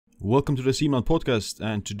Welcome to the Siim podcast,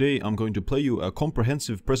 and today I'm going to play you a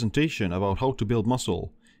comprehensive presentation about how to build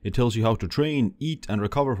muscle. It tells you how to train, eat and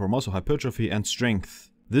recover for muscle hypertrophy and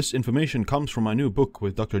strength. This information comes from my new book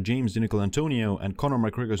with Dr. James DiNicolantonio and Conor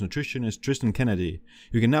McGregor's nutritionist Tristan Kennedy.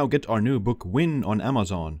 You can now get our new book Win on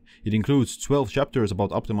Amazon. It includes 12 chapters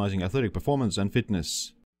about optimizing athletic performance and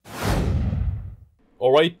fitness.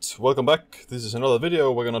 Alright, welcome back. This is another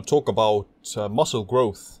video. We're going to talk about muscle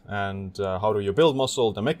growth and how do you build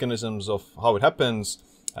muscle, the mechanisms of how it happens,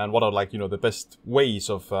 and what are the best ways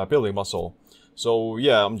of building muscle. So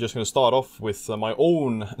yeah, I'm just going to start off with my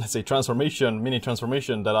own, let's say, mini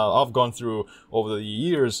transformation that I've gone through over the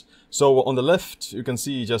years. So on the left, you can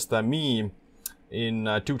see just me in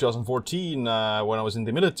 2014 when I was in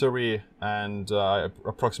the military, and I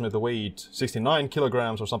approximately weighed 69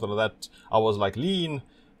 kilograms or something like that. I was lean.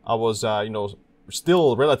 I was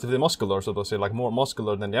still relatively muscular, so to say, more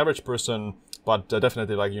muscular than the average person, but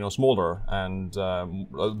definitely smaller and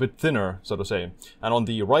a bit thinner, so to say. And on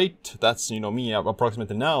the right, that's me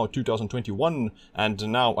approximately now 2021, and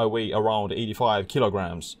now I weigh around 85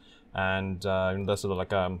 kilograms, and that's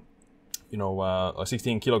a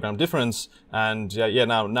 16 kilogram difference. And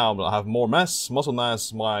now I have more muscle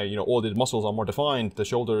mass. My all the muscles are more defined, the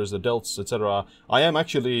shoulders, the delts, etc. I am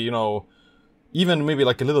actually even maybe a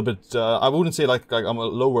little bit, I wouldn't say I'm a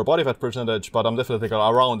lower body fat percentage, but I'm definitely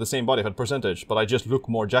around the same body fat percentage, but I just look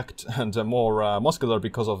more jacked and more muscular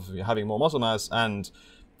because of having more muscle mass, and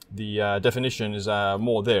the definition is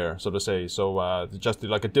more there, so to say. So just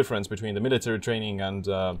a difference between the military training and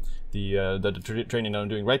the training that I'm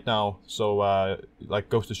doing right now. So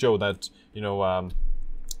goes to show that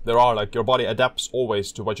there are your body adapts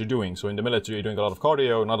always to what you're doing. So in the military, you're doing a lot of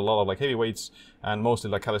cardio, not a lot of heavy weights, and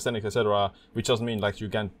mostly calisthenics, etc. Which doesn't mean you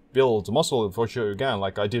can't build muscle. For sure you can.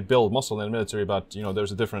 I did build muscle in the military, but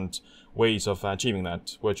there's a different ways of achieving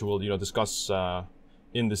that, which we'll discuss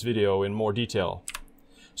in this video in more detail.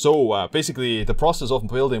 So basically, the process of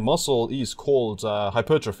building muscle is called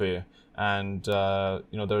hypertrophy, and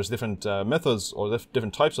there's different methods or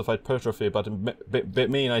different types of hypertrophy. But the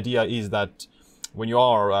main idea is that when you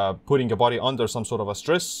are putting your body under some sort of a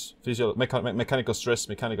stress, mechanical stress,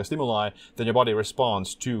 mechanical stimuli, then your body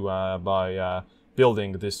responds to by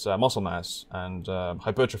building this muscle mass. And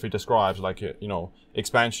hypertrophy describes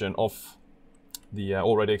expansion of the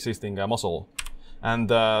already existing muscle. And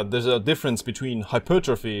there's a difference between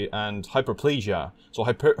hypertrophy and hyperplasia. So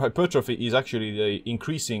hypertrophy is actually the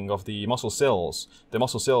increasing of the muscle cells. The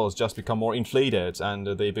muscle cells just become more inflated and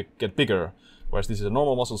they get bigger. Whereas this is a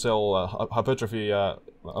normal muscle cell. Hypertrophy, a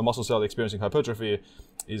muscle cell experiencing hypertrophy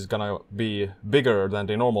is gonna be bigger than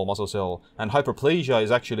the normal muscle cell. And hyperplasia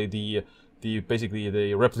is actually basically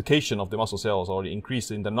the replication of the muscle cells, or the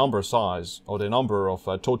increase in the number size or the number of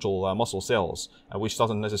total muscle cells, which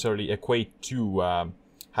doesn't necessarily equate to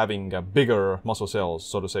having bigger muscle cells,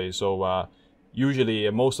 so to say. So usually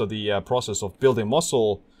most of the process of building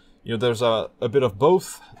muscle, there's a bit of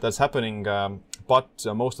both that's happening, but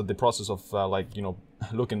most of the process of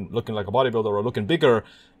looking like a bodybuilder or looking bigger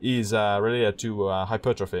is related to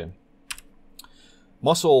hypertrophy.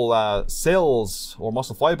 Muscle cells or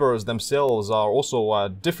muscle fibers themselves are also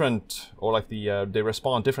different, or they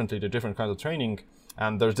respond differently to different kinds of training,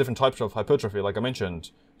 and there's different types of hypertrophy, like I mentioned.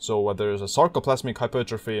 So there's a sarcoplasmic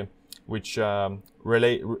hypertrophy, which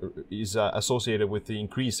is associated with the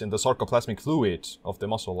increase in the sarcoplasmic fluid of the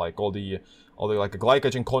muscle, all the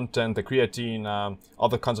glycogen content, the creatine,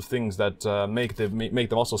 other kinds of things that make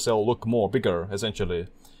the muscle cell look more bigger, essentially.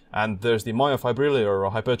 And there's the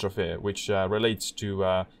myofibrillar hypertrophy, which relates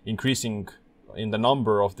to increasing in the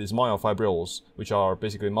number of these myofibrils, which are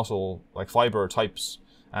basically muscle fiber types.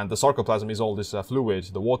 And the sarcoplasm is all this fluid,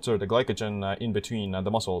 the water, the glycogen in between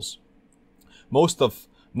the muscles. Most of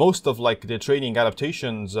the training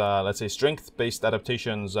adaptations, let's say strength-based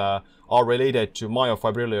adaptations, are related to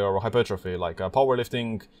myofibrillar hypertrophy,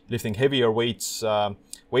 powerlifting, lifting heavier weights,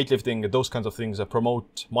 weightlifting, those kinds of things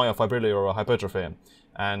promote myofibrillar hypertrophy.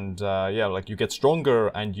 And you get stronger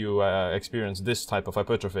and you experience this type of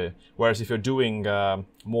hypertrophy. Whereas if you're doing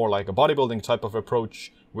more like a bodybuilding type of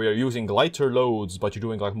approach, where you're using lighter loads but you're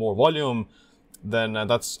doing more volume, then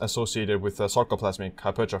that's associated with sarcoplasmic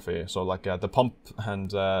hypertrophy. So the pump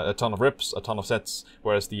and a ton of reps, a ton of sets.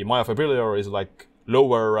 Whereas the myofibrillar is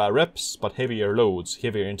lower reps but heavier loads,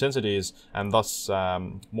 heavier intensities, and thus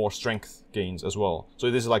more strength gains as well.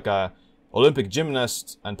 So this is a Olympic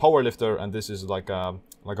gymnast and powerlifter, and this is like a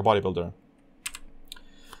bodybuilder.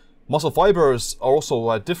 Muscle fibers are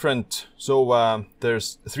also different. So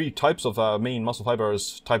there's three types of main muscle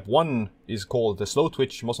fibers. Type 1 is called the slow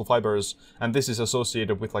twitch muscle fibers, and this is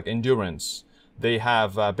associated with endurance. They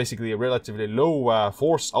have basically a relatively low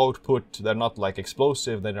force output. They're not like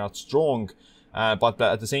explosive, they're not strong, but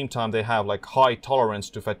at the same time they have like high tolerance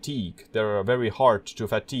to fatigue. They're very hard to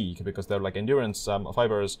fatigue because they're like endurance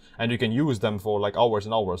fibers, and you can use them for like hours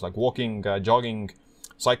and hours, like walking, jogging,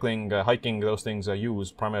 cycling, hiking. Those things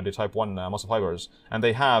use primarily type 1 muscle fibers, and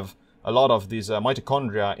they have a lot of these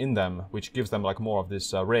mitochondria in them, which gives them like more of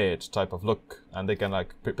this red type of look, and they can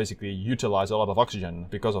like basically utilize a lot of oxygen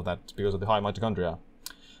because of that, because of the high mitochondria.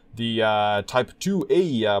 The type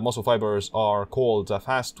 2A muscle fibers are called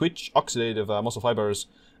fast twitch oxidative muscle fibers,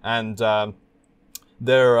 and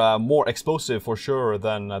they're more explosive for sure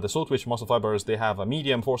than the slow twitch muscle fibers. They have a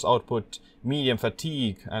medium force output, medium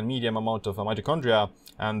fatigue, and medium amount of mitochondria,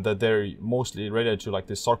 and they're mostly related to like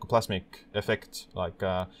this sarcoplasmic effect. Like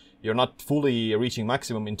you're not fully reaching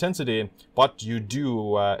maximum intensity, but you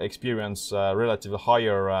do experience relatively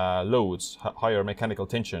higher loads, higher mechanical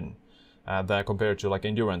tension than compared to like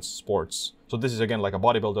endurance sports. So this is again like a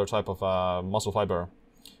bodybuilder type of muscle fiber.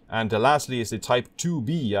 And lastly is the type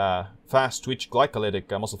 2B fast twitch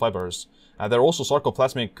glycolytic muscle fibers. They're also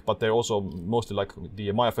sarcoplasmic, but they're also mostly like the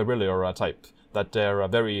myofibrillar type, that they're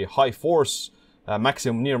very high force,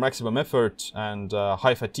 near maximum effort, and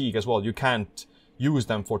high fatigue as well. You can't use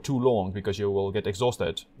them for too long because you will get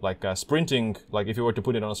exhausted. Like sprinting, like if you were to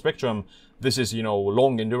put it on a spectrum, this is, you know,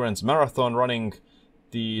 long endurance marathon running.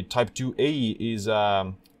 The type 2A is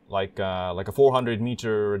like a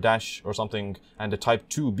 400-meter dash or something, and the type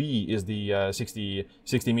 2B is the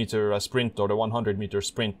 60 meter sprint, or the 100-meter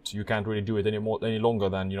sprint. You can't really do it any longer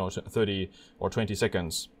than, you know, 30 or 20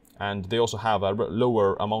 seconds. And they also have a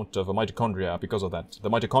lower amount of mitochondria because of that. The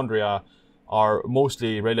mitochondria are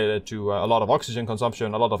mostly related to a lot of oxygen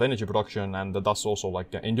consumption, a lot of energy production, and thus also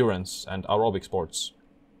like endurance and aerobic sports.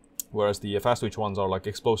 Whereas the fast twitch ones are like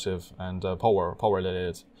explosive and power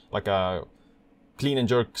related, like a clean and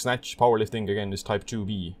jerk snatch powerlifting, again, is type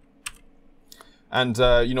 2B. And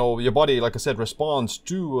you know, your body, like I said, responds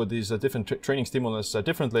to these different training stimulus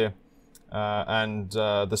differently.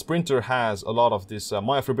 The sprinter has a lot of this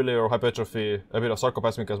myofibrillar hypertrophy, a bit of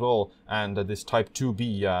sarcoplasmic as well, and this type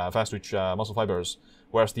 2B fast twitch muscle fibers.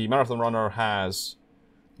 Whereas the marathon runner has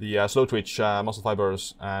the slow twitch muscle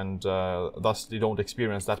fibers, and thus they don't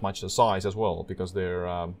experience that much size as well, because they're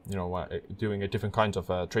you know, doing a different kind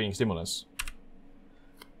of training stimulus.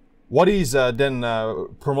 What is then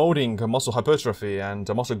promoting muscle hypertrophy and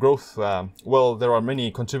muscle growth? Well, there are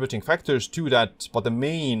many contributing factors to that, but the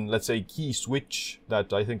main, let's say, key switch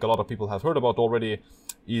that I think a lot of people have heard about already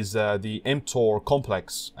is the mTOR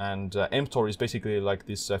complex. And mTOR is basically like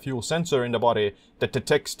this fuel sensor in the body that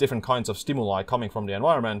detects different kinds of stimuli coming from the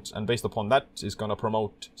environment, and based upon that is going to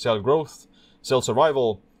promote cell growth, cell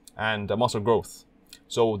survival, and muscle growth.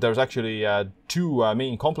 So there's actually two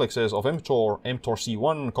main complexes of mTOR,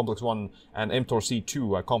 mTORC1 complex 1 and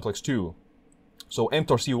mTORC2 complex 2. So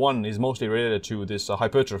mTORC1 is mostly related to this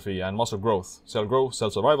hypertrophy and muscle growth,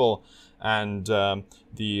 cell survival, and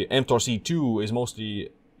the mTORC2 is mostly,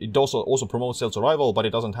 it also promotes cell survival, but it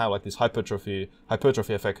doesn't have like this hypertrophy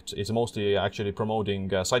effect. It's mostly actually promoting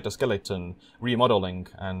cytoskeleton remodeling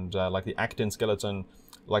and like the actin skeleton,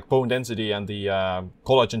 like bone density and the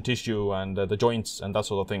collagen tissue and the joints and that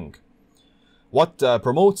sort of thing. What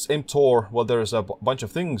promotes mTOR? Well, there's a bunch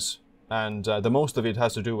of things, and the most of it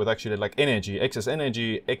has to do with actually like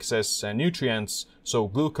excess nutrients, so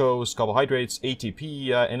glucose, carbohydrates,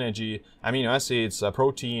 ATP, energy, amino acids,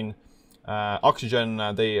 protein, oxygen.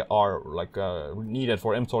 They are like needed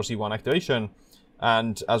for mTORC1 activation,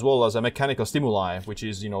 and as well as a mechanical stimuli, which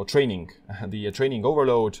is, you know, training, the training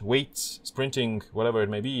overload, weights, sprinting, whatever it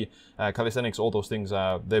may be, calisthenics, all those things,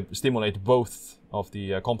 they stimulate both of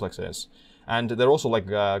the complexes. And they're also like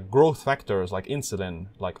growth factors like insulin,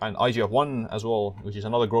 like an IGF-1 as well, which is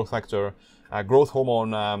another growth factor. Growth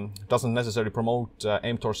hormone doesn't necessarily promote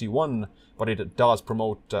mTORC1, but it does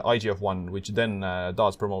promote IGF-1, which then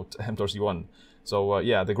does promote mTORC1. So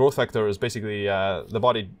yeah, the growth factor is basically the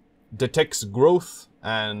body detects growth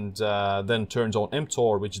and then turns on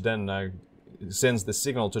mTOR, which then sends the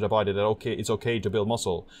signal to the body that okay, it's okay to build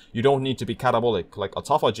muscle. You don't need to be catabolic like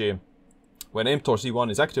autophagy. When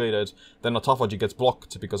mTORC1 is activated, then autophagy gets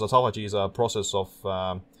blocked, because autophagy is a process of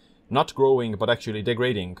not growing but actually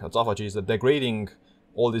degrading. Autophagy is degrading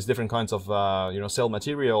all these different kinds of you know, cell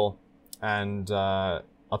material, and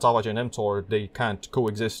autophagy and mTOR, they can't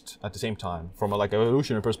coexist at the same time. From a like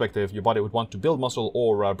evolutionary perspective, your body would want to build muscle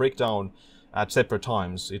or break down at separate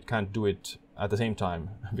times. It can't do it at the same time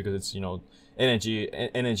because it's, you know, energy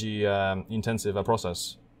intensive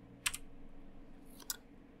process.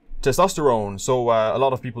 Testosterone. So a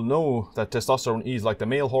lot of people know that testosterone is like the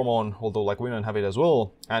male hormone, although like women have it as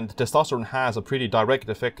well. And testosterone has a pretty direct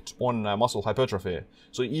effect on muscle hypertrophy.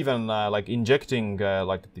 So even like injecting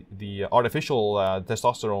like the artificial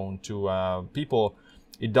testosterone to people,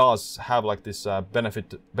 it does have like this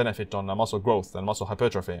benefit on muscle growth and muscle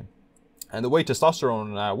hypertrophy. And the way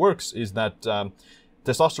testosterone works is that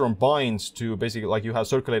testosterone binds to basically, like, you have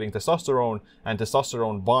circulating testosterone, and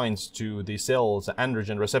testosterone binds to the cell's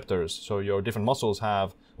androgen receptors. So your different muscle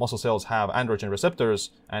cells have androgen receptors,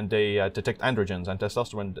 and they detect androgens, and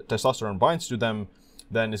testosterone binds to them.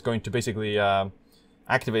 Then it's going to basically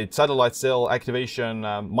activate satellite cell activation,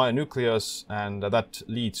 myonucleus, and that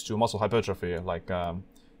leads to muscle hypertrophy. Like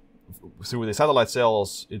through the satellite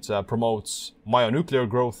cells, it promotes myonuclear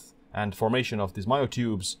growth and formation of these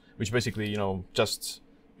myotubes, which basically, you know, just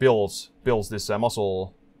builds this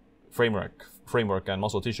muscle framework and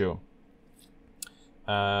muscle tissue.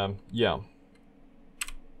 Yeah.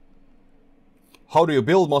 How do you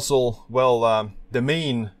build muscle? Well, the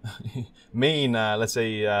main let's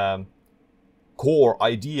say core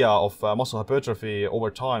idea of muscle hypertrophy over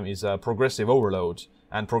time is progressive overload.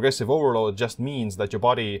 And progressive overload just means that your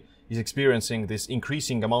body is experiencing this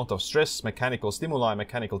increasing amount of stress, mechanical stimuli,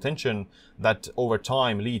 mechanical tension that over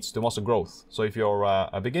time leads to muscle growth. So if you're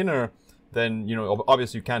a beginner, then, you know,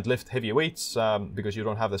 obviously you can't lift heavy weights because you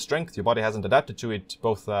don't have the strength. Your body hasn't adapted to it,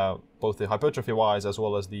 both the hypertrophy-wise as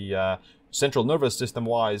well as the central nervous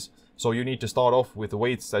system-wise. So you need to start off with the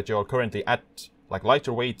weights that you're currently at, like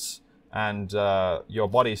lighter weights, and your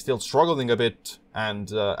body is still struggling a bit,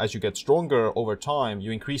 and as you get stronger over time,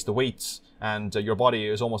 you increase the weights, and your body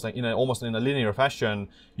is almost in a linear fashion.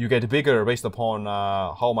 You get bigger based upon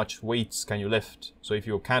how much weights can you lift. So if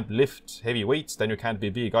you can't lift heavy weights, then you can't be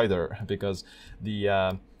big either, because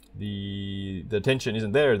the tension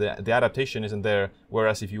isn't there, the adaptation isn't there.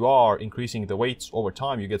 Whereas if you are increasing the weights over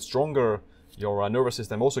time, you get stronger, your nervous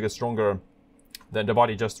system also gets stronger, then the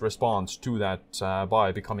body just responds to that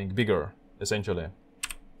by becoming bigger, essentially.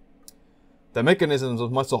 The mechanisms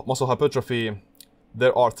of muscle hypertrophy,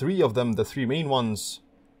 there are three of them, the three main ones: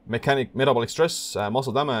 metabolic stress,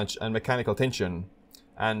 muscle damage, and mechanical tension.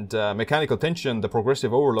 And mechanical tension, the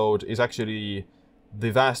progressive overload, is actually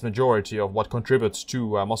the vast majority of what contributes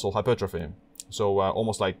to muscle hypertrophy. So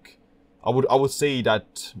almost like, I would say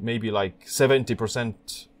that maybe like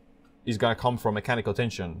 70% is gonna come from mechanical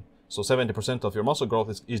tension. So 70% of your muscle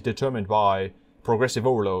growth is determined by progressive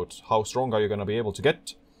overload. How strong are you going to be able to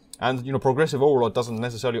get? And, you know, progressive overload doesn't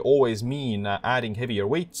necessarily always mean adding heavier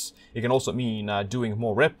weights. It can also mean doing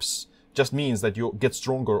more reps. Just means that you get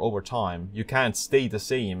stronger over time. You can't stay the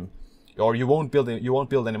same, or you won't build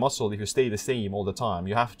any muscle if you stay the same all the time.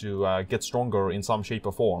 You have to get stronger in some shape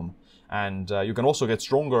or form. And you can also get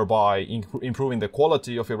stronger by improving the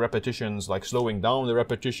quality of your repetitions, like slowing down the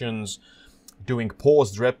repetitions, doing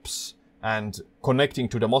paused reps, and connecting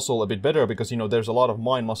to the muscle a bit better, because, you know, there's a lot of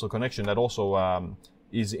mind-muscle connection that also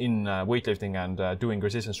is in weightlifting and doing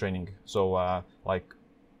resistance training. So like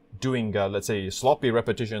doing, let's say, sloppy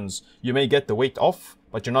repetitions, you may get the weight off,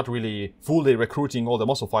 but you're not really fully recruiting all the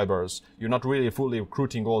muscle fibers. You're not really fully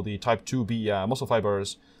recruiting all the type 2B muscle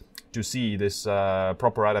fibers to see this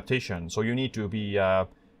proper adaptation. So you need to be,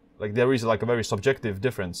 like, there is like a very subjective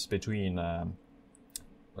difference between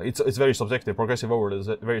it's very subjective. Progressive overload is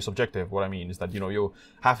very subjective. What I mean is that, you know, you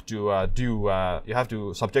have to you have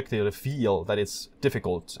to subjectively feel that it's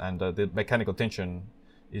difficult, and the mechanical tension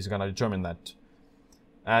is going to determine that.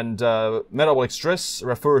 And metabolic stress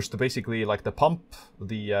refers to basically like the pump,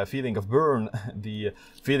 the feeling of burn, the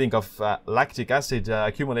feeling of lactic acid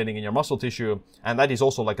accumulating in your muscle tissue, and that is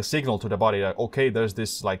also like a signal to the body that, okay, there's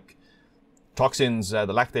this like toxins, the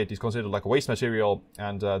lactate is considered like a waste material,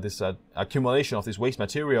 and this accumulation of this waste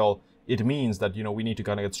material, it means that, you know, we need to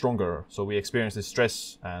kind of get stronger. So we experience this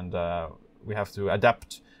stress, and we have to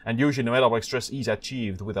adapt. And usually the metabolic stress is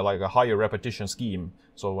achieved with like a higher repetition scheme.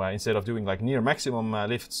 So instead of doing like near maximum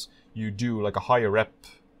lifts, you do like a higher rep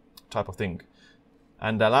type of thing.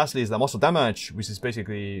 And lastly is the muscle damage, which is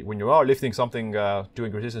basically when you are lifting something,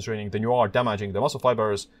 doing resistance training, then you are damaging the muscle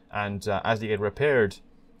fibers, and as they get repaired,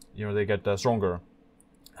 you know, they get stronger.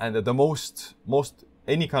 And the most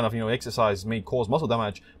any kind of, you know, exercise may cause muscle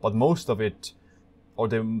damage, but most of it, or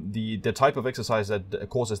the type of exercise that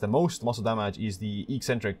causes the most muscle damage, is the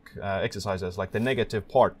eccentric exercises, like the negative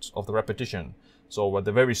part of the repetition. So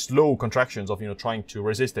the very slow contractions of, you know, trying to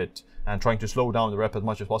resist it and trying to slow down the rep as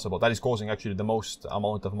much as possible, that is causing actually the most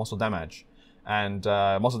amount of muscle damage. And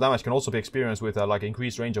muscle damage can also be experienced with like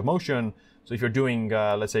increased range of motion. So if you're doing,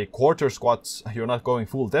 let's say, quarter squats, you're not going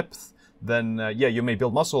full depth, then yeah, you may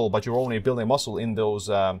build muscle, but you're only building muscle in those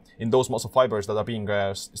muscle fibers that are being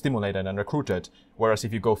stimulated and recruited. Whereas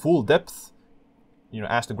if you go full depth,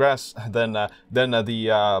 ass to grass, then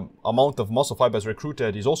the amount of muscle fibers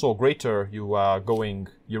recruited is also greater.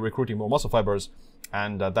 You're recruiting more muscle fibers,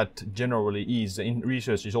 and that generally is, in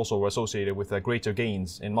research, is also associated with greater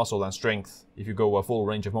gains in muscle and strength if you go a full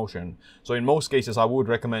range of motion. So in most cases, I would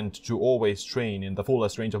recommend to always train in the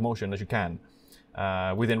fullest range of motion that you can,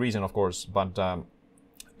 within reason, of course, but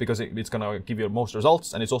because it's going to give you most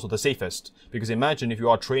results, and it's also the safest. Because imagine if you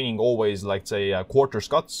are training always, like say, quarter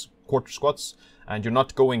squats, and you're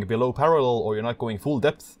not going below parallel, or you're not going full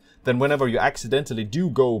depth, then whenever you accidentally do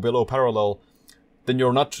go below parallel, then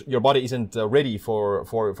your body isn't ready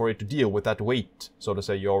for it to deal with that weight, so to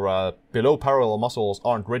say. Your below parallel muscles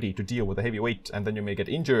aren't ready to deal with the heavy weight, and then you may get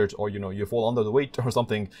injured, or you fall under the weight or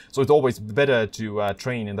something. So it's always better to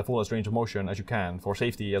train in the fullest range of motion as you can, for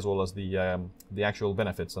safety as well as the actual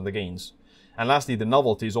benefits and the gains. And lastly, the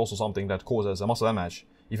novelty is also something that causes a muscle damage.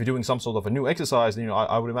 If you're doing some sort of a new exercise,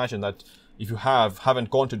 I would imagine that if you haven't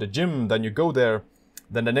gone to the gym, then you go there,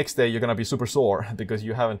 then the next day you're going to be super sore because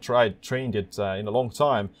you haven't trained it in a long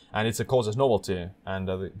time, and it causes novelty,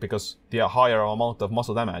 and because the higher amount of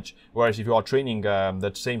muscle damage. Whereas if you are training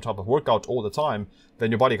that same type of workout all the time, then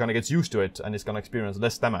your body kind of gets used to it and it's going to experience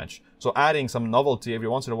less damage. So adding some novelty every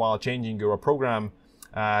once in a while, changing your program,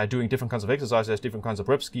 doing different kinds of exercises, different kinds of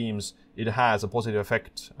rep schemes, it has a positive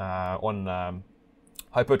effect on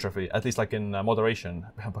hypertrophy, at least like in moderation,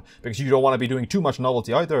 because you don't want to be doing too much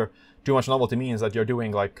novelty either. Too much novelty means that you're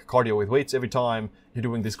doing like cardio with weights every time, you're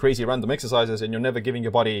doing these crazy random exercises, and you're never giving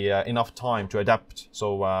your body enough time to adapt.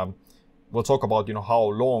 So we'll talk about how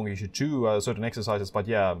long you should do certain exercises, but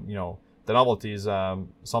yeah, the novelty is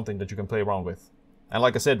something that you can play around with. And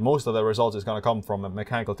like I said, most of the results is going to come from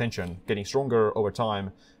mechanical tension, getting stronger over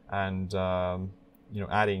time, and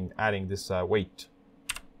adding this weight.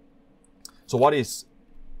 So what is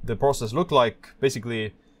the process look like?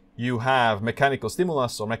 Basically, you have mechanical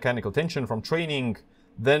stimulus or mechanical tension from training.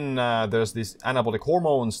 Then there's these anabolic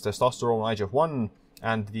hormones, testosterone, IGF-1,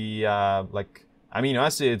 and the amino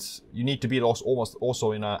acids. You need to be almost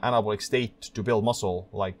also in an anabolic state to build muscle.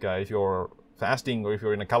 Like if you're fasting or if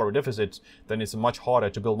you're in a calorie deficit, then it's much harder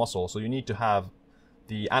to build muscle. So you need to have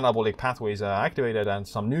the anabolic pathways activated and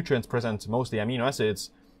some nutrients present, mostly amino acids,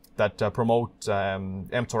 that promote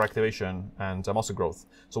mTOR activation and muscle growth.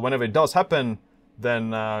 So whenever it does happen,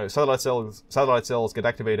 then satellite cells get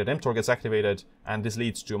activated, mTOR gets activated, and this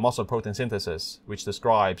leads to muscle protein synthesis, which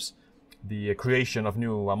describes the creation of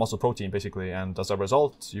new muscle protein, basically. And as a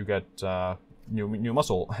result, you get new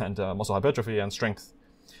muscle and muscle hypertrophy and strength.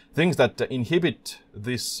 Things that inhibit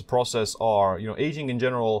this process are, aging in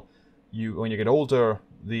general. When you get older,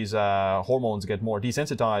 these hormones get more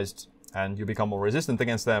desensitized, and you become more resistant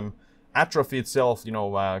against them. Atrophy itself,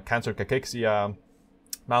 cancer, cachexia,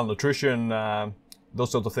 malnutrition,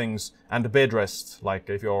 those sort of things, and the bed rest. Like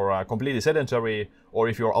if you're completely sedentary or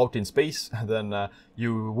if you're out in space, then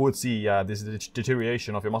you would see this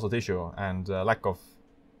deterioration of your muscle tissue and lack of,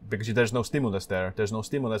 because there's no stimulus there. There's no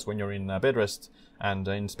stimulus when you're in bed rest and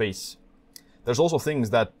in space. There's also things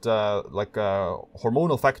that, like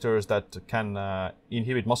hormonal factors that can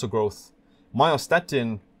inhibit muscle growth.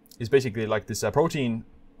 Myostatin is basically like this protein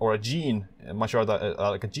or a gene, much rather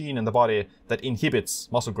like a gene in the body that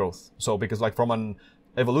inhibits muscle growth. So because like from an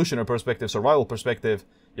evolutionary perspective, survival perspective,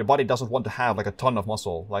 your body doesn't want to have like a ton of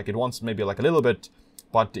muscle. Like it wants maybe like a little bit,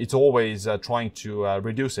 but it's always trying to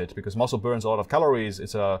reduce it, because muscle burns a lot of calories.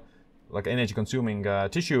 It's a like energy consuming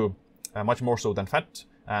tissue, much more so than fat.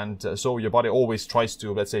 And so your body always tries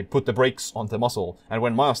to, let's say, put the brakes on the muscle. And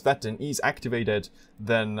when myostatin is activated,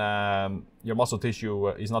 then your muscle tissue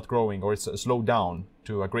is not growing, or it's slowed down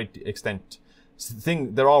to a great extent.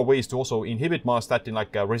 There are ways to also inhibit myostatin,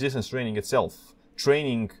 like resistance training itself.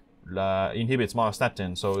 Training inhibits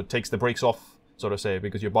myostatin, so it takes the brakes off, so to say,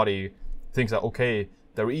 because your body thinks that, okay,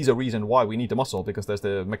 there is a reason why we need the muscle, because there's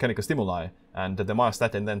the mechanical stimuli, and the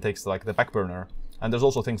myostatin then takes like the back burner. And there's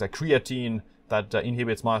also things like creatine that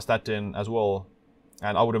inhibits myostatin as well.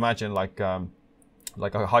 And I would imagine like a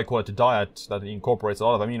high quality diet that incorporates a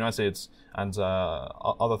lot of amino acids and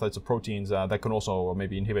other types of proteins that can also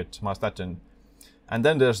maybe inhibit myostatin. And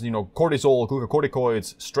then there's, cortisol,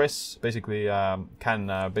 glucocorticoids, stress basically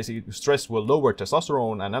stress will lower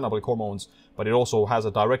testosterone and anabolic hormones, but it also has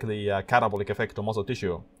a directly catabolic effect on muscle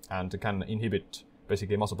tissue and can inhibit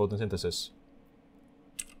basically muscle protein synthesis.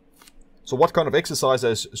 So what kind of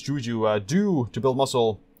exercises should you do to build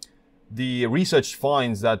muscle? The research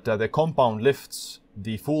finds that the compound lifts,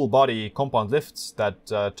 the full body compound lifts that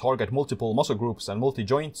target multiple muscle groups and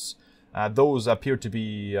multi-joints, those appear to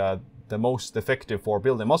be the most effective for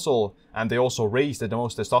building muscle, and they also raise the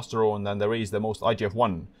most testosterone and they raise the most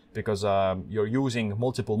IGF-1 because you're using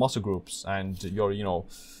multiple muscle groups and you're, you know,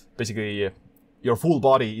 basically your full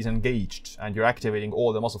body is engaged and you're activating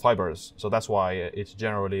all the muscle fibers. So that's why it's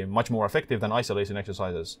generally much more effective than isolation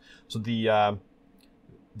exercises. So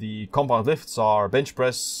the compound lifts are bench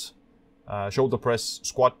press, shoulder press,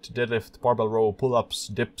 squat, deadlift, barbell row, pull-ups,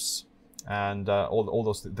 dips, and all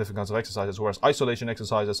those different kinds of exercises, whereas isolation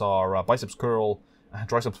exercises are biceps curl,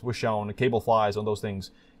 triceps push down, cable flies, and those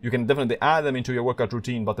things. You can definitely add them into your workout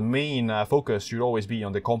routine, but the main focus should always be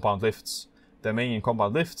on the compound lifts.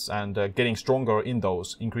 And getting stronger in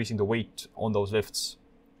those, increasing the weight on those lifts.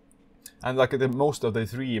 And like most of the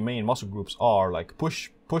three main muscle groups are like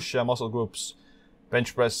push muscle groups,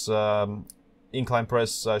 bench press, incline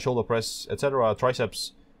press, shoulder press, etc.,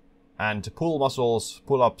 triceps, and pull muscles,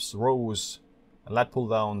 pull-ups, rows, lat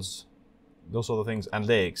pull-downs, those sort of things, and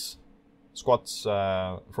legs, squats,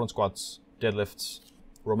 front squats, deadlifts,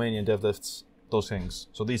 Romanian deadlifts, those things.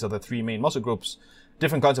 So these are the three main muscle groups.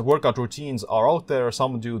 Different kinds of workout routines are out there.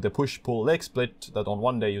 Some do the push-pull-leg split, that on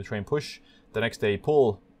one day you train push, the next day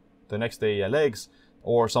pull, the next day legs,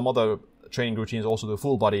 or some other training routines also do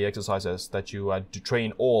full body exercises that you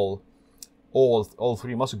train all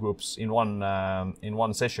three muscle groups in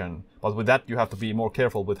one session. But with that you have to be more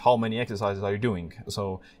careful with how many exercises are you doing.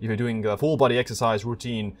 So if you're doing a full body exercise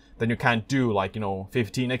routine, then you can't do like, you know,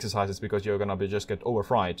 15 exercises because you're gonna just get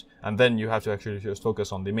overfried, and then you have to actually just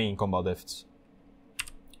focus on the main compound lifts.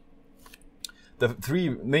 The three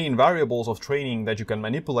main variables of training that you can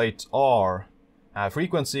manipulate are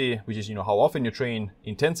frequency, which is, you know, how often you train,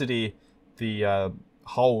 intensity, the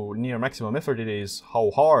how near maximum effort it is, how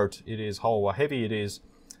hard it is, how heavy it is,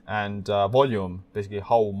 and volume, basically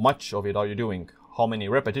how much of it are you doing, how many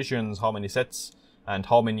repetitions, how many sets, and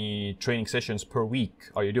how many training sessions per week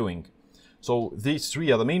are you doing. So these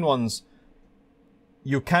three are the main ones.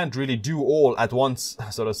 You can't really do all at once,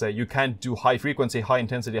 so to say. You can't do high frequency, high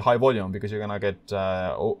intensity, high volume, because you're gonna get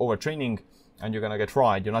overtraining and you're gonna get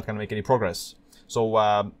fried. You're not gonna make any progress.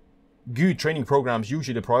 So good training programs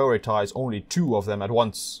usually prioritize only two of them at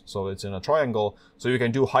once. So it's in a triangle. So you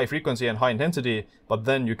can do high frequency and high intensity, but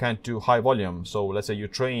then you can't do high volume. So let's say you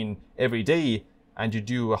train every day and you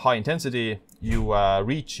do a high intensity, you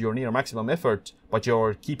reach your near maximum effort, but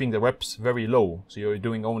you're keeping the reps very low. So you're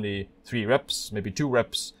doing only 3 reps, maybe 2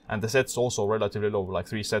 reps, and the sets also relatively low, like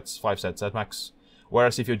 3 sets, 5 sets at max.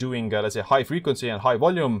 Whereas if you're doing, let's say, high frequency and high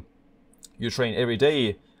volume, you train every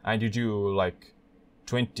day and you do like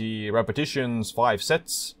 20 repetitions, 5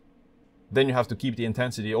 sets, then you have to keep the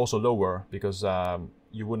intensity also lower because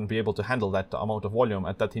you wouldn't be able to handle that amount of volume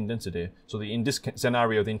at that intensity. So in this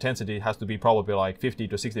scenario, the intensity has to be probably like 50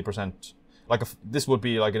 to 60%. Like this would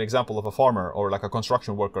be like an example of a farmer or like a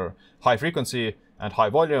construction worker. High frequency and high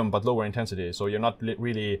volume, but lower intensity. So you're not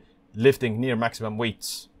really lifting near maximum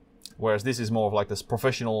weights. Whereas this is more of like this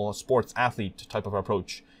professional sports athlete type of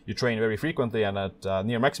approach. You train very frequently and at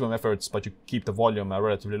near maximum efforts, but you keep the volume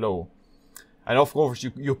relatively low. And of course,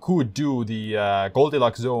 you could do the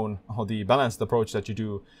Goldilocks zone, or the balanced approach that you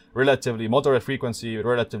do relatively moderate frequency,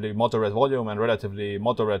 relatively moderate volume, and relatively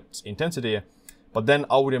moderate intensity. But then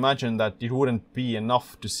I would imagine that it wouldn't be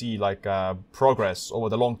enough to see like progress over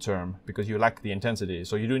the long term because you lack the intensity.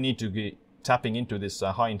 So you do need to be tapping into this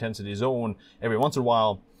high intensity zone every once in a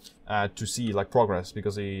while to see like progress,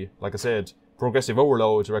 because like I said, progressive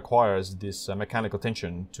overload requires this mechanical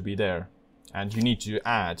tension to be there. And you need to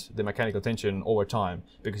add the mechanical tension over time,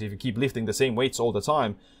 because if you keep lifting the same weights all the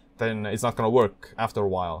time, then it's not going to work after a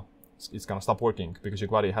while. It's going to stop working because your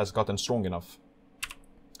body has gotten strong enough.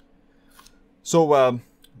 So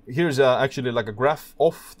here's actually like a graph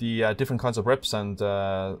of the different kinds of reps and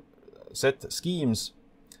set schemes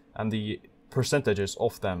and the percentages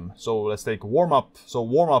of them. So let's take warm-up. So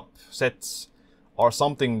warm-up sets are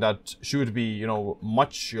something that should be, you know,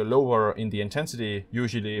 much lower in the intensity,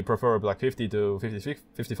 usually preferably like 50 to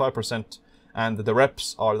 55%, and the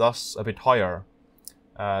reps are thus a bit higher.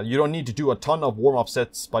 You don't need to do a ton of warm-up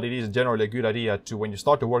sets, but it is generally a good idea to, when you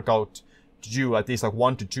start to work out, to do at least like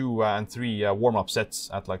 1 to 2 and 3 warm-up sets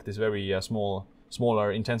at like this very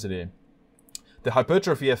smaller intensity. The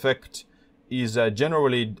hypertrophy effect is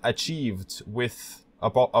generally achieved with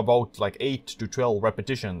about like 8 to 12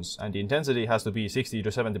 repetitions, and the intensity has to be 60 to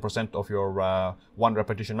 70% of your 1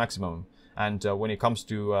 repetition maximum. And when it comes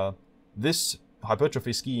to this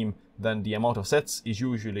hypertrophy scheme, then the amount of sets is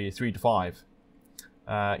usually 3 to 5.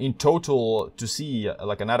 In total, to see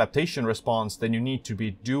like an adaptation response, then you need to be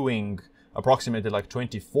doing approximately like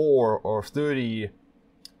 24 or 30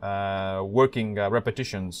 working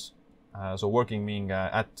repetitions So working meaning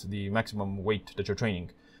at the maximum weight that you're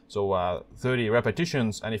training. So 30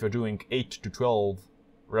 repetitions, and if you're doing 8 to 12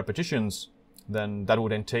 repetitions, then that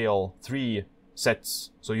would entail 3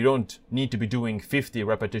 sets. So you don't need to be doing 50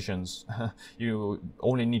 repetitions. You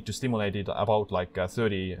only need to stimulate it about like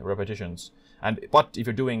 30 repetitions. But if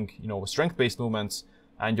you're doing, you know, strength-based movements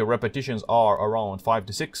and your repetitions are around 5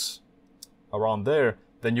 to 6, around there,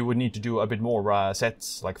 then you would need to do a bit more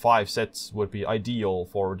sets. Like 5 sets would be ideal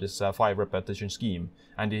for this 5 repetition scheme.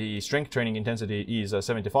 And the strength training intensity is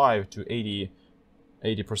 75 to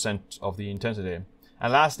 80% of the intensity.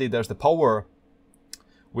 And lastly, there's the power,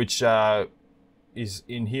 which is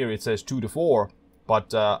in here, it says 2 to 4.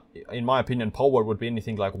 But in my opinion, power would be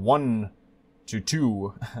anything like 1 to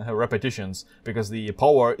 2 repetitions, because the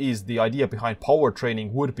power is the idea behind power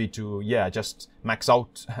training would be to, yeah, just max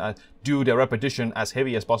out, do the repetition as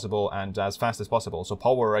heavy as possible and as fast as possible. So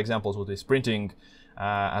power examples would be sprinting,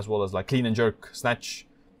 as well as like clean and jerk, snatch,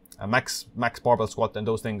 max barbell squat, and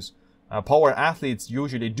those things. Power athletes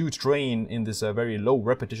usually do train in this very low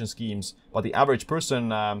repetition schemes, but the average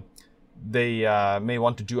person, they may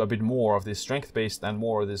want to do a bit more of this strength-based and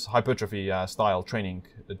more of this hypertrophy style training,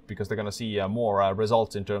 because they're going to see more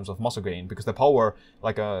results in terms of muscle gain. Because the power,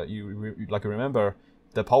 like you remember,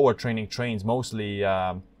 the power training trains mostly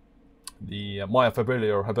the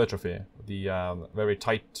myofibrillar hypertrophy, the very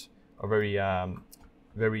tight, or very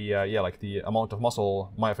like the amount of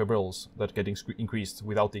muscle myofibrils that get increased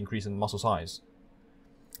without the increase in muscle size.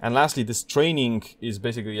 And lastly, this training is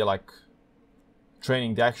basically like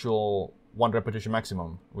training the actual 1 repetition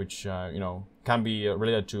maximum, which you know, can be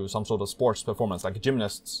related to some sort of sports performance. Like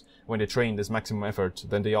gymnasts, when they train this maximum effort,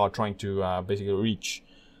 then they are trying to basically reach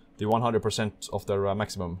the 100% of their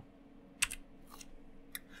maximum.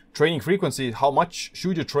 Training frequency, how much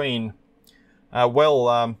should you train?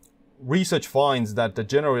 Research finds that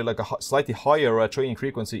generally like a slightly higher training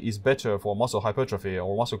frequency is better for muscle hypertrophy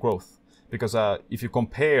or muscle growth, because if you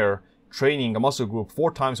compare training a muscle group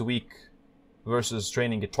 4 times a week versus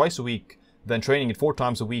training it twice a week, then training it 4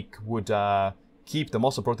 times a week would keep the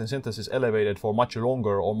muscle protein synthesis elevated for much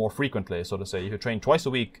longer or more frequently. So to say, if you train twice a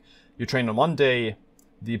week, you train on one day,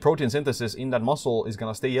 the protein synthesis in that muscle is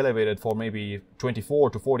going to stay elevated for maybe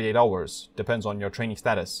 24 to 48 hours, depends on your training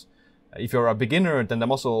status. If you're a beginner, then the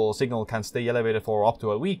muscle signal can stay elevated for up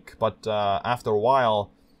to a week, but after a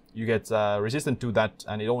while, you get resistant to that,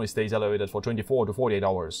 and it only stays elevated for 24 to 48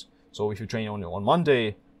 hours. So if you train only on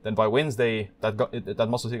Monday, then by Wednesday, that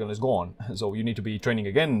muscle signal is gone. So you need to be training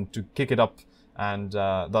again to kick it up. And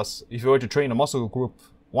thus, if you were to train a muscle group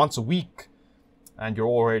once a week, and you're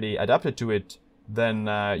already adapted to it, then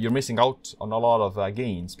you're missing out on a lot of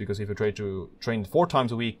gains. Because if you try to train 4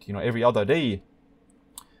 times a week, you know, every other day,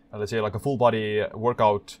 let's say like a full body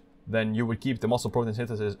workout, then you would keep the muscle protein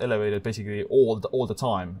synthesis elevated basically all the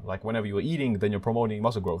time. Like whenever you're eating, then you're promoting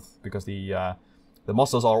muscle growth, because the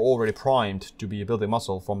muscles are already primed to be building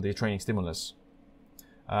muscle from the training stimulus.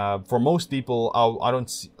 For most people,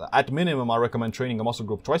 at minimum, I recommend training a muscle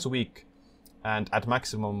group twice a week, and at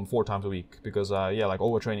maximum 4 times a week, because yeah, like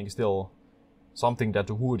overtraining is still something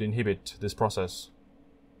that would inhibit this process.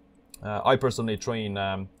 I personally train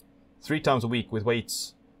 3 times a week with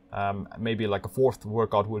weights. Maybe like a 4th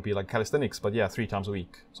workout would be like calisthenics, but yeah, 3 times a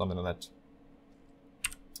week, something like that.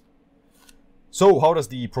 So how does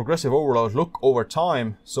the progressive overload look over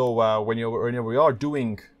time? So whenever we are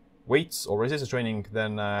doing weights or resistance training,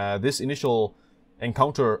 then this initial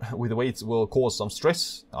encounter with the weights will cause some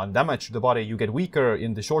stress and damage to the body. You get weaker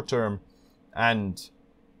in the short term, and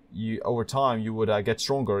over time you would get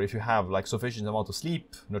stronger if you have like sufficient amount of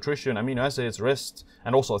sleep, nutrition, amino acids, rest,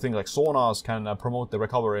 and also things like saunas can promote the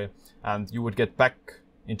recovery, and you would get back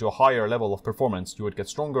into a higher level of performance. You would get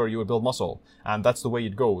stronger, you would build muscle, and that's the way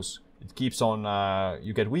it goes. It keeps on,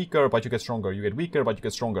 you get weaker, but you get stronger. You get weaker, but you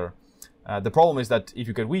get stronger. The problem is that if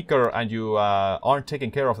you get weaker and you aren't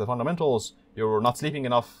taking care of the fundamentals, you're not sleeping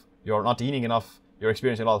enough, you're not eating enough, you're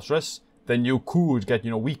experiencing a lot of stress, then you could get,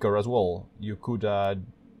 weaker as well. You could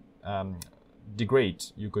degrade,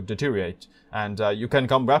 you could deteriorate, and you can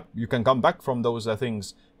come back from those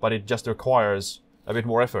things, but it just requires a bit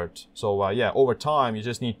more effort. So yeah, over time you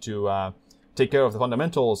just need to take care of the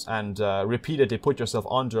fundamentals and repeatedly put yourself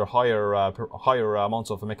under higher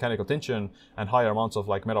amounts of mechanical tension and higher amounts of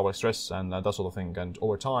like metabolic stress and that sort of thing. And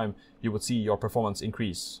over time, you would see your performance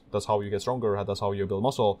increase. That's how you get stronger. That's how you build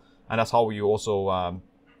muscle, and that's how you also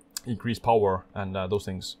increase power and those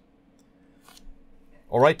things.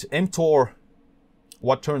 All right, mTOR.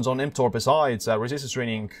 What turns on mTOR besides resistance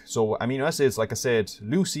training? So amino acids, like I said,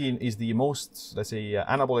 leucine is the most, let's say,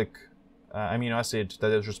 anabolic amino acid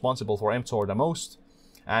that is responsible for mTOR the most.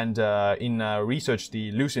 And in research,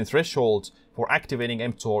 the leucine threshold for activating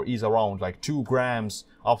mTOR is around like 2 grams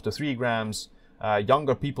up to 3 grams.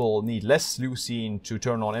 Younger people need less leucine to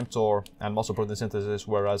turn on mTOR and muscle protein synthesis,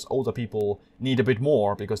 whereas older people need a bit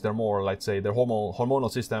more because they're more, let's say, their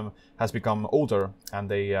hormonal system has become older and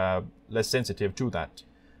they less sensitive to that.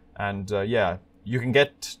 And yeah, you can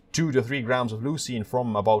get 2 to 3 grams of leucine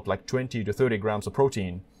from about like 20 to 30 grams of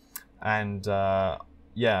protein. And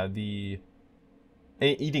yeah,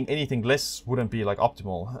 eating anything less wouldn't be like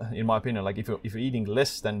optimal, in my opinion. Like if you're eating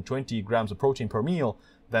less than 20 grams of protein per meal,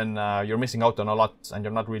 then you're missing out on a lot and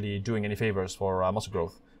you're not really doing any favors for muscle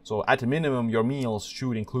growth. So at a minimum, your meals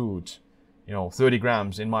should include, 30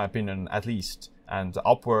 grams, in my opinion, at least, and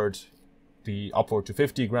upward to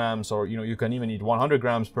 50 grams, or you can even eat 100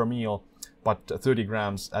 grams per meal, but 30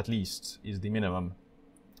 grams at least is the minimum.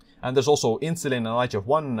 And there's also insulin and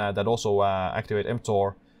IGF-1 that also activate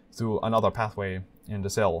mTOR through another pathway in the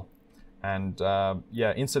cell. And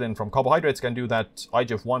yeah, insulin from carbohydrates can do that,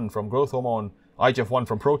 IGF-1 from growth hormone, IGF-1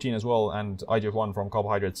 from protein as well, and IGF-1 from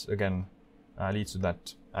carbohydrates again leads to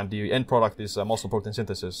that. And the end product is muscle protein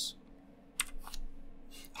synthesis.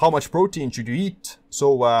 How much protein should you eat?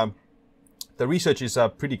 So the research is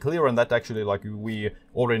pretty clear on that, actually. Like, we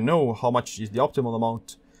already know how much is the optimal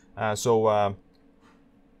amount.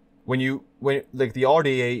 When like the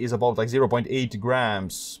RDA is about like 0.8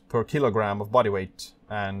 grams per kilogram of body weight,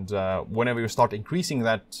 and whenever you start increasing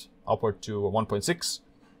that upward to 1.6,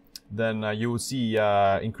 then you will see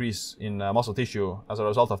increase in muscle tissue as a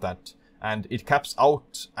result of that. And it caps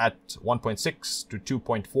out at 1.6 to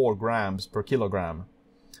 2.4 grams per kilogram.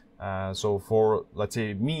 So for, let's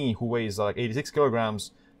say, me, who weighs like 86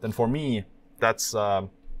 kilograms, then for me, that's, I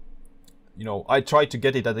try to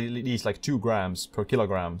get it at least like 2 grams per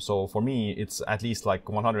kilogram. So for me, it's at least like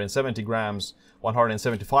 170 grams,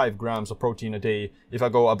 175 grams of protein a day. If I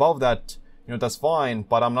go above that, that's fine,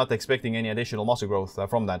 but I'm not expecting any additional muscle growth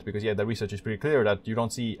from that, because yeah, the research is pretty clear that you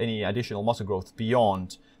don't see any additional muscle growth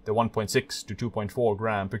beyond the 1.6 to 2.4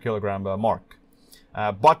 gram per kilogram mark.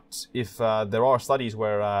 But if there are studies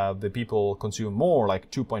where the people consume more,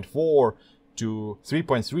 like 2.4 to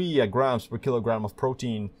 3.3 grams per kilogram of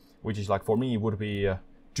protein, which is like, for me, would be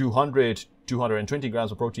 220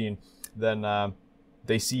 grams of protein, then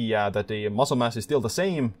they see that the muscle mass is still the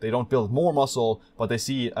same. They don't build more muscle, but they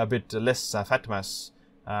see a bit less fat mass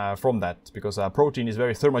from that, because protein is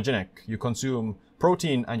very thermogenic. You consume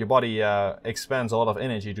protein and your body expends a lot of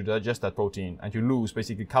energy to digest that protein, and you lose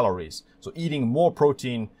basically calories. So eating more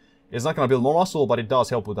protein is not going to build more muscle, but it does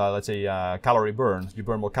help with, let's say, calorie burn. You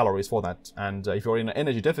burn more calories for that. And if you're in an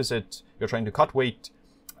energy deficit, you're trying to cut weight,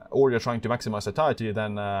 or you're trying to maximize satiety,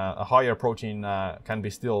 then a higher protein can be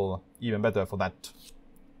still even better for that.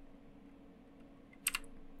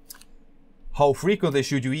 How frequently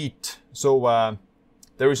should you eat? So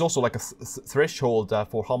there is also like a threshold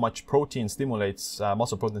for how much protein stimulates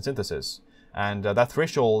muscle protein synthesis. And that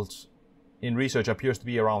threshold in research appears to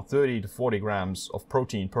be around 30 to 40 grams of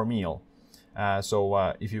protein per meal.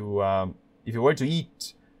 So if you were to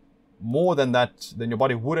eat more than that, then your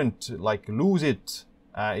body wouldn't like lose it.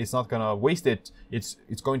 It's not going to waste it.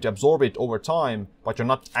 It's going to absorb it over time, but you're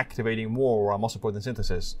not activating more muscle protein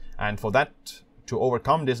synthesis. And for that to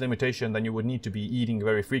overcome this limitation, then you would need to be eating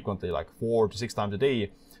very frequently, like 4 to 6 times a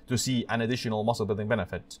day, to see an additional muscle building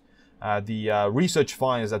benefit. The research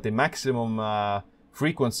finds that the maximum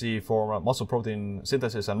frequency for muscle protein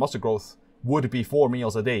synthesis and muscle growth would be 4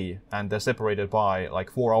 meals a day, and they're separated by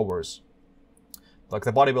like 4 hours. Like,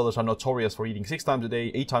 the bodybuilders are notorious for eating 6 times a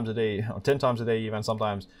day, 8 times a day, or 10 times a day even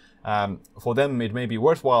sometimes. For them, it may be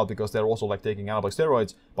worthwhile because they're also like taking anabolic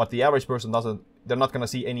steroids, but the average person they're not going to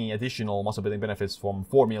see any additional muscle building benefits from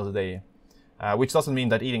 4 meals a day. Which doesn't mean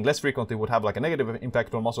that eating less frequently would have like a negative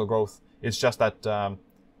impact on muscle growth. It's just that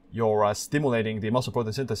you're stimulating the muscle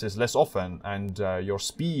protein synthesis less often, and your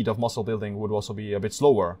speed of muscle building would also be a bit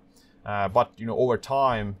slower. But over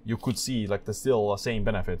time, you could see like the still same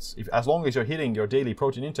benefits. As long as you're hitting your daily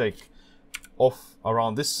protein intake of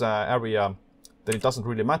around this area, then it doesn't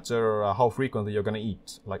really matter how frequently you're going to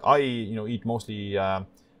eat. Like, I eat mostly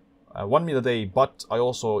 1 meal a day, but I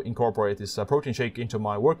also incorporate this protein shake into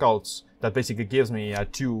my workouts that basically gives me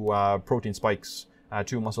 2 protein spikes,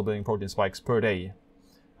 2 muscle building protein spikes per day.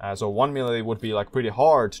 So 1 meal a day would be like pretty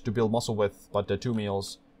hard to build muscle with, but 2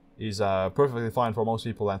 meals is perfectly fine for most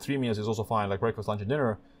people, and 3 meals is also fine, like breakfast, lunch, and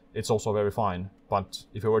dinner. It's also very fine. But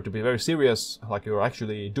if you were to be very serious, like you're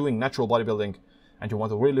actually doing natural bodybuilding, and you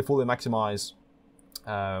want to really fully maximize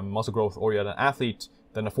muscle growth, or you're an athlete,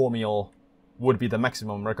 then a 4 meal would be the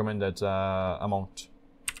maximum recommended amount.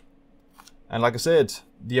 And like I said,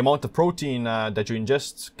 the amount of protein that you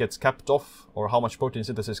ingest gets capped off, or how much protein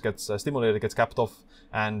synthesis gets stimulated gets capped off,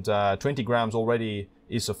 and 20 grams already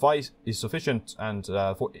is sufficient, and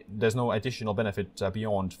there's no additional benefit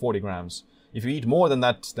beyond 40 grams. If you eat more than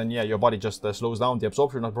that, then yeah, your body just slows down the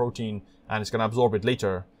absorption of protein, and it's going to absorb it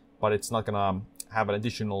later, but it's not going to have an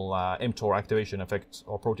additional mTOR activation effect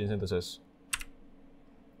or protein synthesis.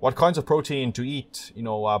 What kinds of protein to eat?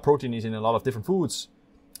 Protein is in a lot of different foods.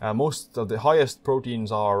 Most of the highest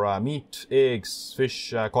proteins are meat, eggs,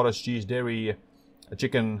 fish, cottage cheese, dairy,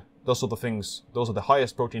 chicken, those sort of things. Those are the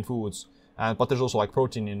highest protein foods. But there's also like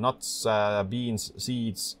protein in nuts, beans,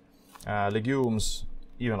 seeds, legumes,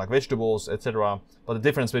 even like vegetables, etc. But the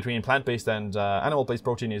difference between plant-based and animal-based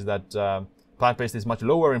protein is that plant-based is much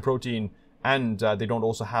lower in protein, and they don't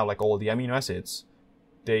also have like all the amino acids.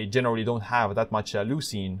 They generally don't have that much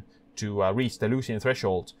leucine to reach the leucine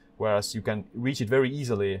threshold, whereas you can reach it very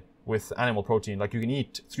easily with animal protein. Like you can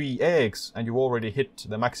eat 3 eggs and you already hit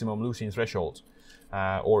the maximum leucine threshold,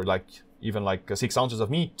 or like even like 6 ounces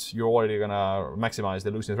of meat, you're already gonna maximize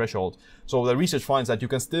the leucine threshold. So the research finds that you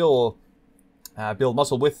can still build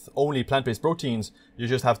muscle with only plant-based proteins. You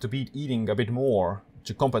just have to be eating a bit more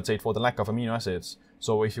to compensate for the lack of amino acids.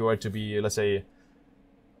 So if you were to be, let's say,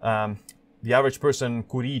 the average person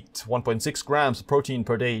could eat 1.6 grams of protein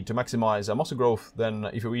per day to maximize muscle growth, then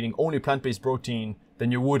if you're eating only plant-based protein,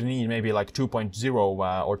 then you would need maybe like 2.0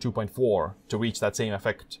 or 2.4 to reach that same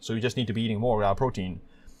effect. So you just need to be eating more protein,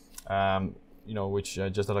 which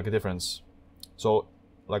just like a difference. So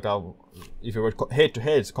like if you were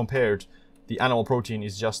head-to-head compared, the animal protein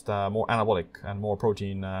is just more anabolic and more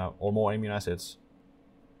protein or more amino acids.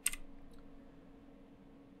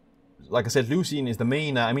 Like I said, leucine is the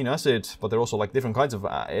main amino acid, but there are also like different kinds of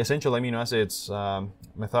essential amino acids,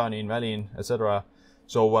 methionine, valine, etc.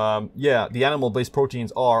 So yeah, the animal-based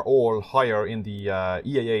proteins are all higher in the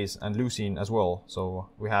EAAs and leucine as well. So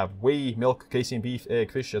we have whey, milk, casein, beef,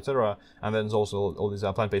 egg, fish, etc. And then there's also all these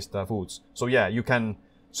plant-based foods. So yeah, you can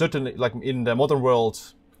certainly, like in the modern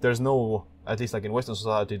world, there's no, at least like in Western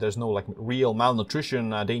society, there's no like real malnutrition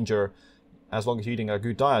danger as long as you're eating a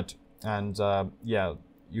good diet. And yeah,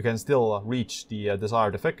 you can still reach the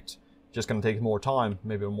desired effect. Just gonna take more time,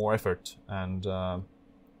 maybe more effort, and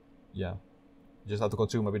yeah, you just have to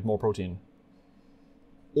consume a bit more protein.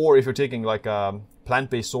 Or if you're taking like a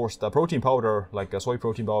plant-based sourced protein powder, like a soy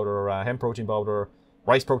protein powder, hemp protein powder,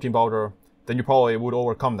 rice protein powder, then you probably would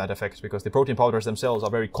overcome that effect, because the protein powders themselves are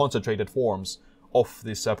very concentrated forms of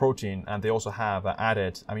this protein, and they also have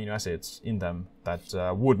added amino acids in them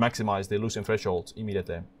that would maximize the leucine threshold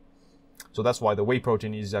immediately. So that's why the whey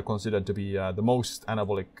protein is considered to be the most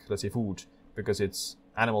anabolic, let's say, food, because it's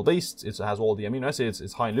animal-based, it has all the amino acids,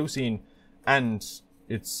 it's high in leucine, and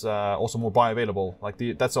it's also more bioavailable. Like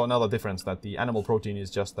that's another difference, that the animal protein is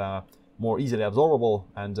just more easily absorbable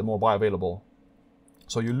and more bioavailable.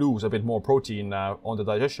 So you lose a bit more protein on the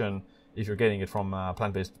digestion if you're getting it from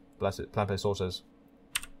plant-based sources.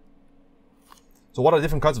 So what are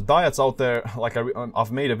different kinds of diets out there? Like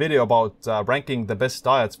I've made a video about ranking the best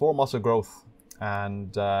diets for muscle growth,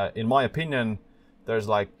 and in my opinion, there's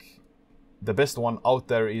like the best one out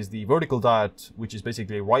there is the vertical diet, which is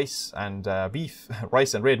basically rice and beef,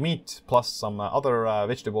 rice and red meat, plus some other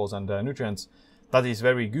vegetables and nutrients. That is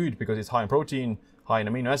very good because it's high in protein, high in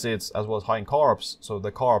amino acids, as well as high in carbs. So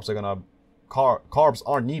the carbs are gonna carbs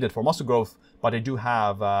aren't needed for muscle growth, but they do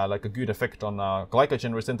have like a good effect on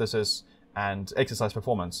glycogen resynthesis and exercise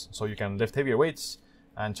performance. So you can lift heavier weights,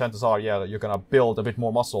 and chances are, yeah, you're gonna build a bit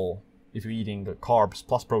more muscle if you're eating carbs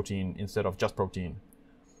plus protein instead of just protein.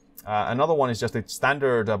 Another one is just a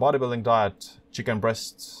standard bodybuilding diet: chicken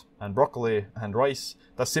breasts and broccoli and rice.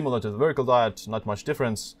 That's similar to the vertical diet, not much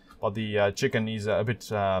difference, but the chicken is a bit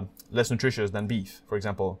less nutritious than beef, for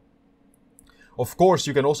example. Of course,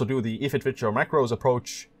 you can also do the if it fits your macros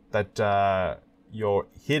approach, that you're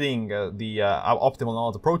hitting the optimal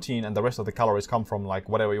amount of protein, and the rest of the calories come from like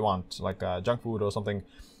whatever you want, like junk food or something.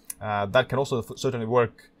 That can also certainly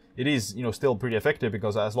work. It is, still pretty effective,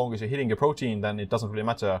 because as long as you're hitting your protein, then it doesn't really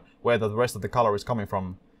matter where the rest of the calories coming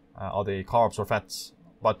from. Are they carbs or fats?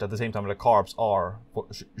 But at the same time, the carbs are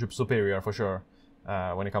superior for sure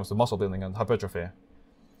when it comes to muscle building and hypertrophy.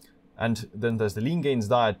 And then there's the lean gains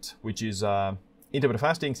diet, which is intermittent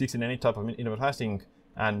fasting, 16-8 type of intermittent fasting,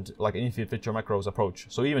 and like an if it fits your macros approach.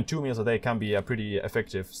 So even 2 meals a day can be pretty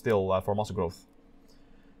effective still for muscle growth.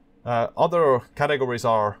 Other categories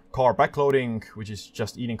are carb backloading, which is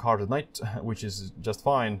just eating carbs at night, which is just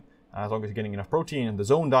fine as long as you're getting enough protein. The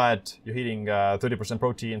zone diet, you're eating 30%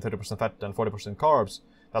 protein, 30% fat, and 40% carbs.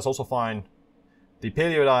 That's also fine. The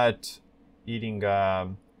paleo diet, eating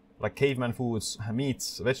like caveman foods,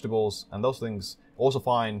 meats, vegetables, and those things. Also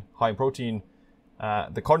fine, high in protein.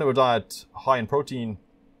 The carnivore diet, high in protein,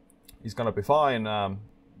 is gonna be fine.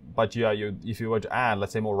 But yeah, if you were to add,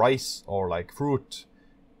 let's say, more rice or like fruit,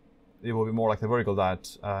 it will be more like the vertical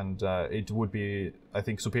diet, and it would be, I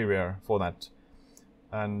think, superior for that.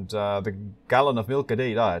 And the gallon of milk a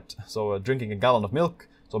day diet. So drinking a gallon of milk.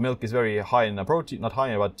 So milk is very high in protein, not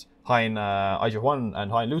high, but high in IGF-1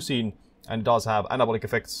 and high in leucine, and it does have anabolic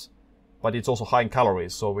effects. But it's also high in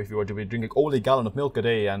calories. So if you were to be drinking only a gallon of milk a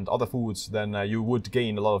day and other foods, then you would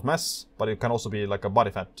gain a lot of mass. But it can also be like a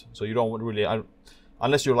body fat. So you don't really,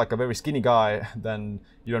 unless you're like a very skinny guy, then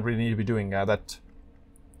you don't really need to be doing that.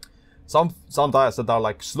 Some diets that are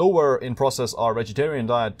like slower in process are vegetarian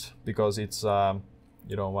diet, because it's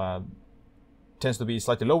tends to be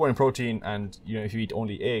slightly lower in protein, and if you eat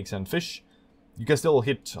only eggs and fish, you can still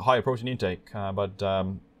hit higher protein intake, but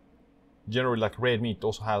generally like red meat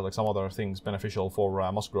also has like some other things beneficial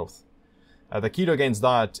for muscle growth. The ketogenic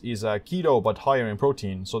diet is keto but higher in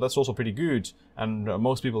protein, so that's also pretty good, and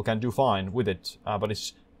most people can do fine with it, but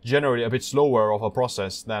it's generally a bit slower of a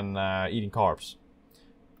process than eating carbs.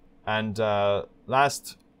 And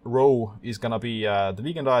last row is gonna be the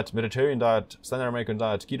vegan diet, Mediterranean diet, standard American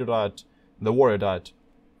diet, keto diet, the warrior diet.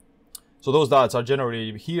 So those diets are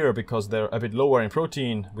generally here because they're a bit lower in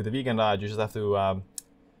protein. With the vegan diet, you just have to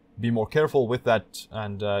be more careful with that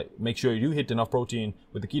and make sure you do hit enough protein.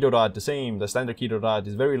 With the keto diet, the same. The standard keto diet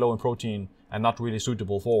is very low in protein and not really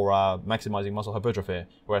suitable for maximizing muscle hypertrophy,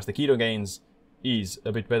 whereas the ketogenes is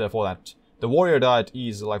a bit better for that. The warrior diet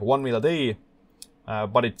is like 1 meal a day,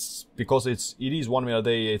 but it's because it is 1 meal a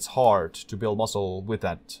day, it's hard to build muscle with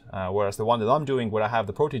that. Whereas the one that I'm doing, where I have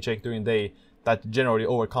the protein shake during the day, that generally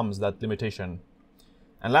overcomes that limitation.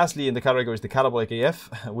 And lastly, in the category is the catabolic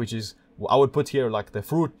AF, which is, I would put here like the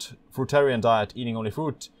fruitarian diet, eating only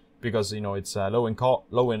fruit, because it's low in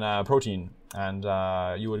protein, and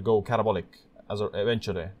you would go catabolic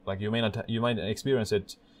eventually. Like you might experience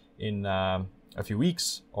it in a few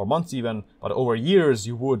weeks or months even, but over years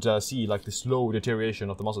you would see like the slow deterioration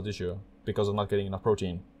of the muscle tissue because of not getting enough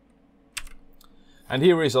protein. And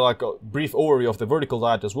here is like a brief overview of the vertical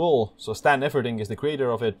diet as well. So Stan Efferding is the creator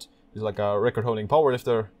of it. He's like a record-holding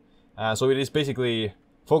powerlifter. So it is basically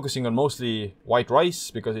focusing on mostly white rice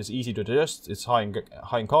because it's easy to digest. It's high in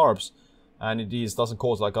carbs, and it doesn't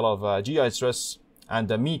cause like a lot of GI stress. And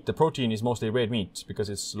the meat, the protein, is mostly red meat because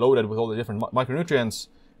it's loaded with all the different micronutrients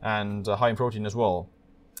and high in protein as well.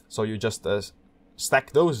 So you just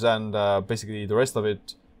stack those, and basically the rest of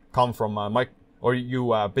it come from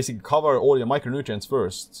you basically cover all your micronutrients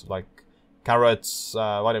first, like carrots,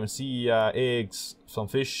 vitamin C, eggs, some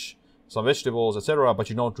fish, some vegetables, etc. But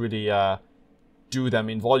you don't really do them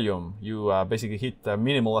in volume. You basically hit the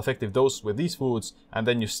minimal effective dose with these foods, and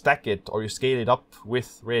then you stack it or you scale it up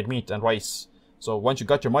with red meat and rice. So once you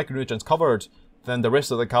got your micronutrients covered, then the rest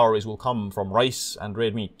of the calories will come from rice and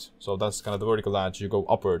red meat. So that's kind of the vertical diet. You go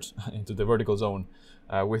upward into the vertical zone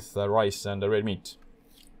with rice and red meat.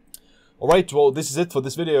 Alright, well, this is it for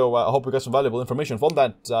this video. I hope you got some valuable information from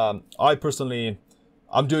that. I personally,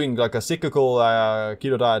 I'm doing like a cyclical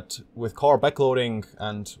keto diet with carb backloading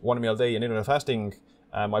and 1 meal a day and intermittent fasting.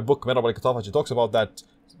 My book, Metabolic Autophagy, talks about that.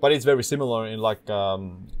 But it's very similar in like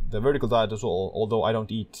the vertical diet as well, although I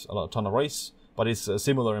don't eat a ton of rice. But it's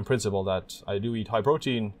similar in principle that I do eat high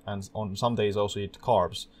protein, and on some days I also eat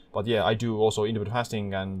carbs. But yeah, I do also intermittent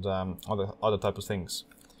fasting and other types of things.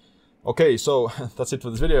 Okay, so that's it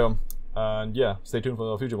for this video. And yeah, stay tuned for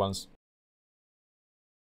the future ones.